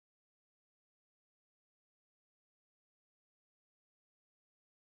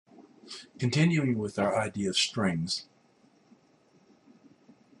Continuing with our idea of strings,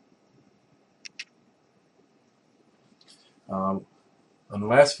 on the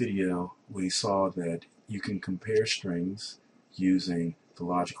last video we saw that you can compare strings using the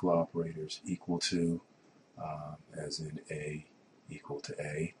logical operators equal to, as in A equal to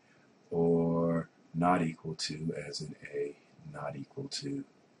A, or not equal to, as in A not equal to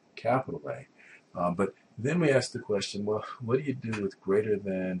capital A. But then we asked the question, well, what do you do with greater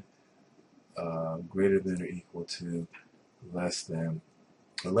than or equal to, less than,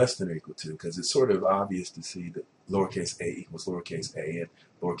 or less than or equal to? Because it's sort of obvious to see that lowercase a equals lowercase a, and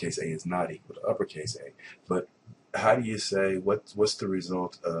lowercase a is not equal to uppercase a. But how do you say what's the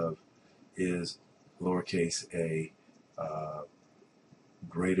result of is lowercase a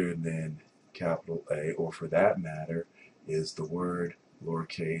greater than capital A, or for that matter, is the word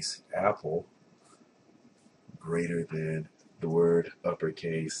lowercase apple greater than the word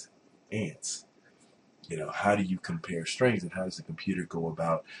uppercase ants? You know, how do you compare strings, and how does the computer go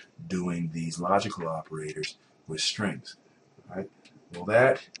about doing these logical operators with strings? Right? Well,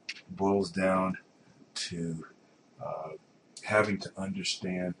 that boils down to having to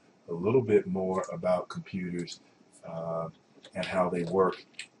understand a little bit more about computers and how they work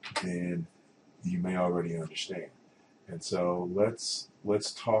than you may already understand. And so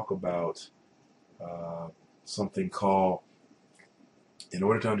let's talk about something called, in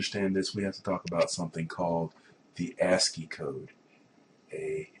order to understand this, we have to talk about something called the ASCII code,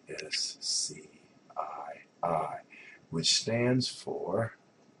 A-S-C-I-I, which stands for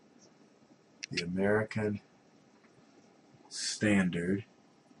the American Standard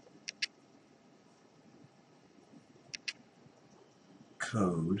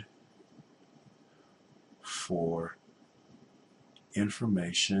Code for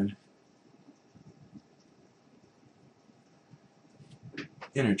Information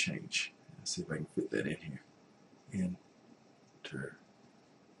Interchange. Let's see if I can fit that in here. Interchange.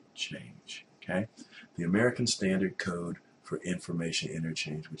 Okay? The American Standard Code for Information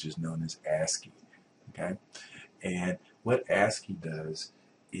Interchange, which is known as ASCII. Okay? And what ASCII does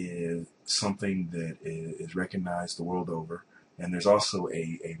is something that is recognized the world over. And there's also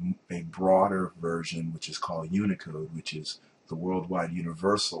a broader version, which is called Unicode, which is the worldwide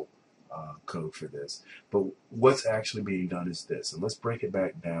universal code for this. But what's actually being done is this, and let's break it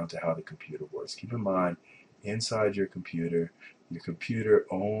back down to how the computer works. Keep in mind, inside your computer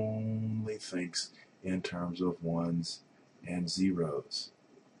only thinks in terms of ones and zeros.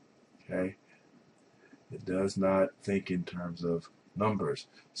 Okay? It does not think in terms of numbers.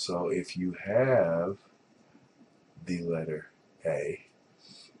 So if you have the letter A,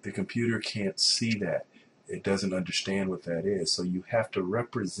 the computer can't see that. It doesn't understand what that is. So you have to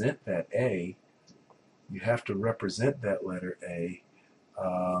represent that A, you have to represent that letter A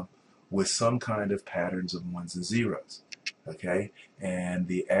with some kind of patterns of ones and zeros. Okay? And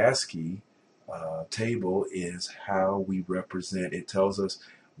the ASCII table is how we represent, it tells us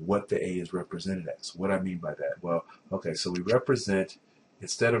what the A is represented as. What I mean by that? Well, okay, so we represent,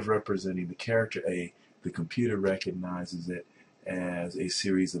 instead of representing the character A, the computer recognizes it as a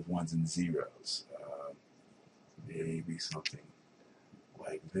series of ones and zeros. Maybe something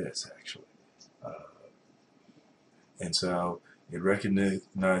like this, actually. And so it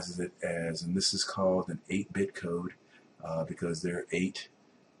recognizes it as, and this is called an 8-bit code because there are 8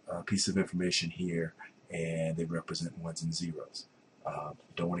 pieces of information here, and they represent ones and zeros.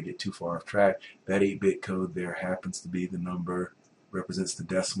 Don't want to get too far off track. That 8-bit code there happens to be the number, represents the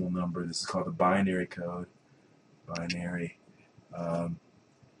decimal number. This is called the binary code. Binary. And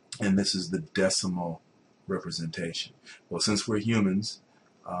this is the decimal representation. Well, since we're humans,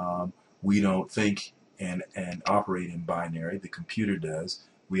 we don't think and operate in binary. The computer does.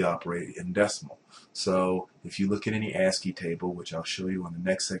 We operate in decimal. So if you look at any ASCII table, which I'll show you on the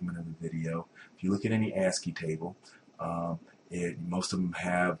next segment of the video, if you look at any ASCII table, most of them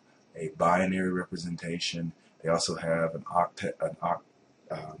have a binary representation. They also have an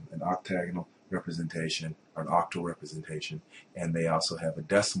octagonal representation, or an octal representation, and they also have a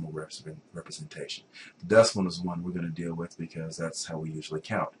decimal representation. The decimal is the one we're going to deal with because that's how we usually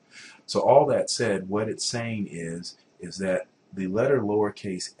count. So all that said, what it's saying is that the letter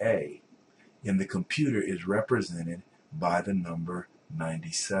lowercase a in the computer is represented by the number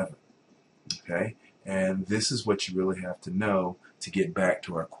 97. Okay? And this is what you really have to know to get back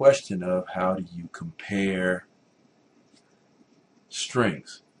to our question of how do you compare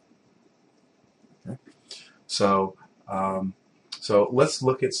strings. Okay? So let's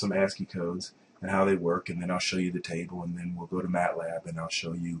look at some ASCII codes and how they work, and then I'll show you the table, and then we'll go to MATLAB and I'll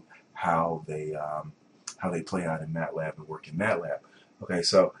show you how they play out in MATLAB and work in MATLAB. Okay,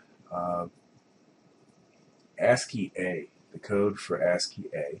 so Uh, ASCII A, the code for ASCII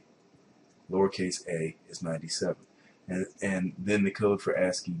A, lowercase a, is 97. And then the code for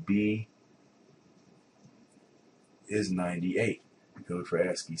ASCII B is 98. The code for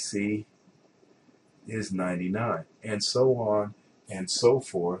ASCII C is 99. And so on and so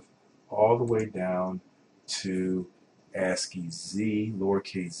forth, all the way down to ASCII Z,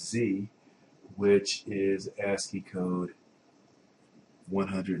 lowercase z, which is ASCII code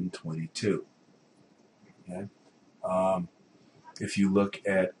 122. Okay? If you look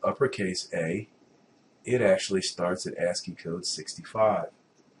at uppercase A, it actually starts at ASCII code 65.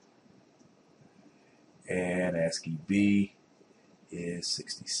 And ASCII B is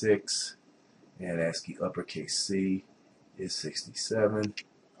 66. And ASCII uppercase C is 67,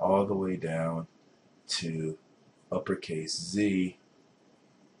 all the way down to uppercase Z,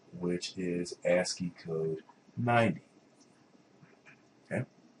 which is ASCII code 90. Okay?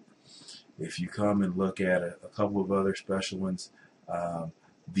 If you come and look at a couple of other special ones,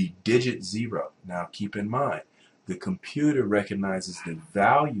 the digit 0. Now keep in mind, the computer recognizes the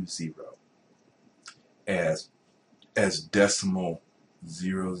value 0 as decimal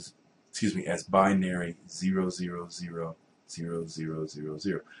zeros, as binary 0000000.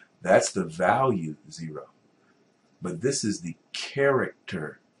 That's the value 0. But this is the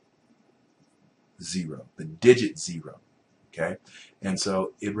character 0, the digit 0. Okay? And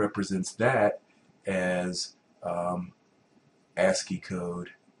so it represents that as ASCII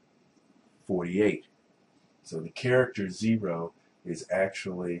code 48. So the character 0 is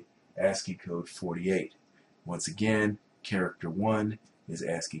actually ASCII code 48. Once again, character 1 is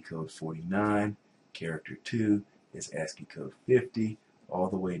ASCII code 49. Character 2 is ASCII code 50, all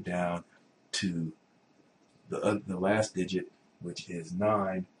the way down to the last digit, which is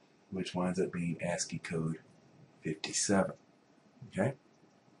 9, which winds up being ASCII code 57. Okay?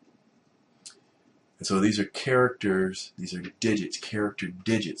 And so these are characters, these are digits, character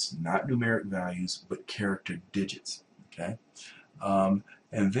digits, not numeric values, but character digits. Okay?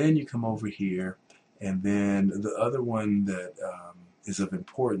 And then you come over here, and then the other one that is of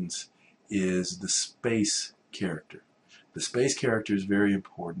importance is the space character. The space character is very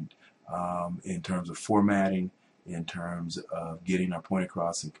important in terms of formatting, in terms of getting our point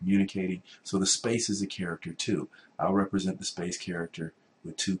across and communicating. So the space is a character too. I'll represent the space character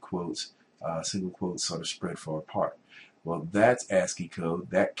with two quotes, single quotes sort of spread far apart. Well, that's ASCII code.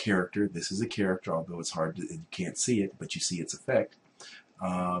 That character, this is a character, although it's hard to, you can't see it, but you see its effect.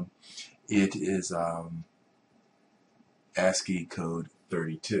 It is ASCII code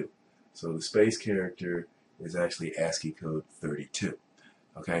 32. So the space character is actually ASCII code 32.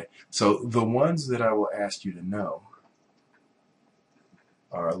 Okay, so the ones that I will ask you to know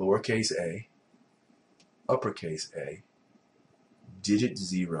are lowercase a, uppercase a, digit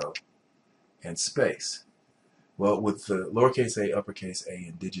 0, and space. Well, with the lowercase a, uppercase a,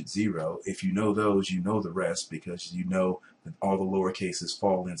 and digit 0, if you know those, you know the rest, because you know that all the lowercases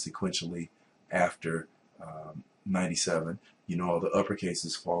fall in sequentially after 97. You know all the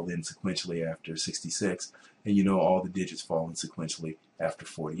uppercases fall in sequentially after 66, and you know all the digits fall in sequentially after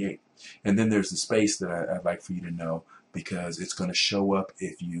 48. And then there's the space that I'd like for you to know, because it's going to show up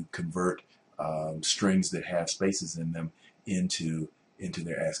if you convert strings that have spaces in them into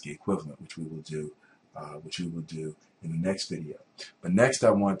their ASCII equivalent, which we will do in the next video. But next,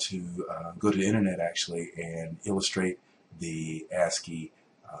 I want to go to the internet actually and illustrate the ASCII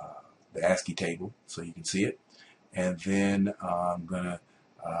table so you can see it. And then I'm gonna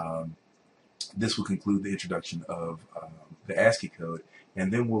this will conclude the introduction of the ASCII code,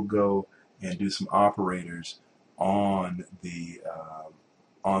 and then we'll go and do some operators on the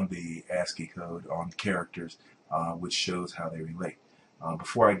ASCII code on characters, which shows how they relate.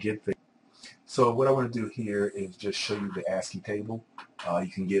 Before I get there, so what I want to do here is just show you the ASCII table.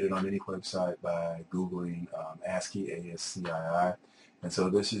 You can get it on any website by Googling ASCII, A-S-C-I-I. And so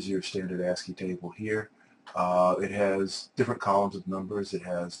this is your standard ASCII table here. It has different columns of numbers. It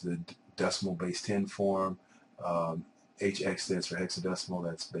has the decimal base 10 form. HX stands for hexadecimal.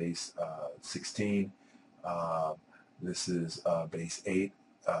 That's base 16. This is base 8.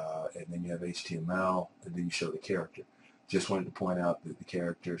 And then you have HTML, and then you show the character. Just wanted to point out that the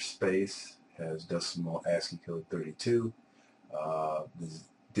character space has decimal ASCII code 32. The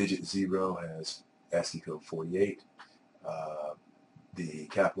digit 0 has ASCII code 48. The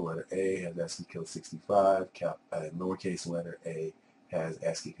capital letter A has ASCII code 65. Lowercase letter a has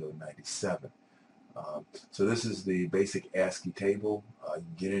ASCII code 97. So this is the basic ASCII table. You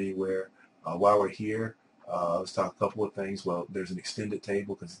can get anywhere. While we're here, Let's talk a couple of things. Well, there's an extended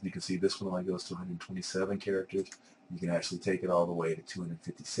table because you can see this one only goes to 127 characters. You can actually take it all the way to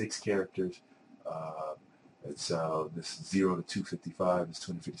 256 characters. This 0 to 255 is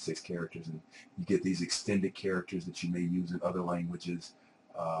 256 characters, and you get these extended characters that you may use in other languages.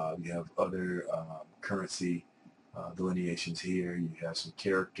 You have other currency delineations here. You have some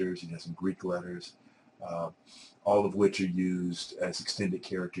characters. You have some Greek letters. All of which are used as extended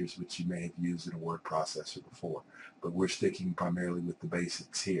characters, which you may have used in a word processor before. But we're sticking primarily with the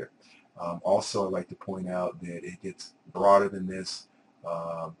basics here. Also, I'd like to point out that it gets broader than this.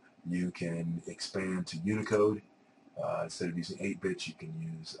 You can expand to Unicode. Instead of using 8 bits, you can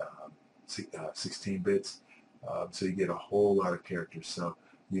use 16 bits. So you get a whole lot of characters. So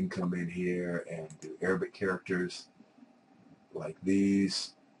you can come in here and do Arabic characters like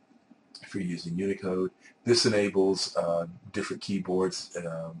these. If you're using Unicode, this enables different keyboards.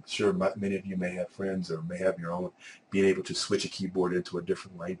 Sure, many of you may have friends or may have your own. Being able to switch a keyboard into a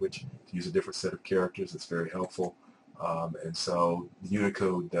different language, to use a different set of characters, is very helpful. And so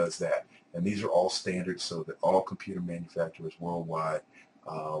Unicode does that. And these are all standards so that all computer manufacturers worldwide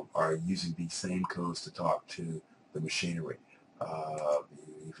are using these same codes to talk to the machinery. You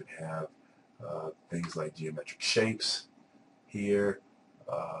even have things like geometric shapes here.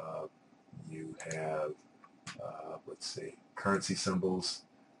 You have, let's see, currency symbols.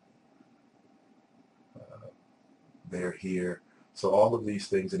 They're here. So all of these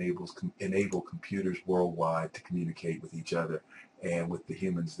things enable computers worldwide to communicate with each other and with the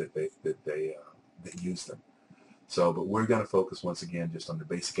humans that use them. So, but we're going to focus once again just on the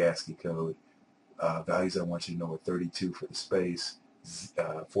basic ASCII code. Values I want you to know are 32 for the space,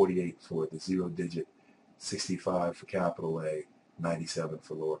 48 for the 0 digit, 65 for capital A, 97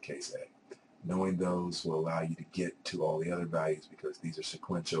 for lowercase a. Knowing those will allow you to get to all the other values because these are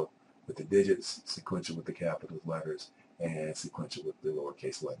sequential with the digits, sequential with the capital letters, and sequential with the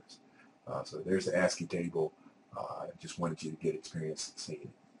lowercase letters. So there's the ASCII table. I just wanted you to get experience seeing it.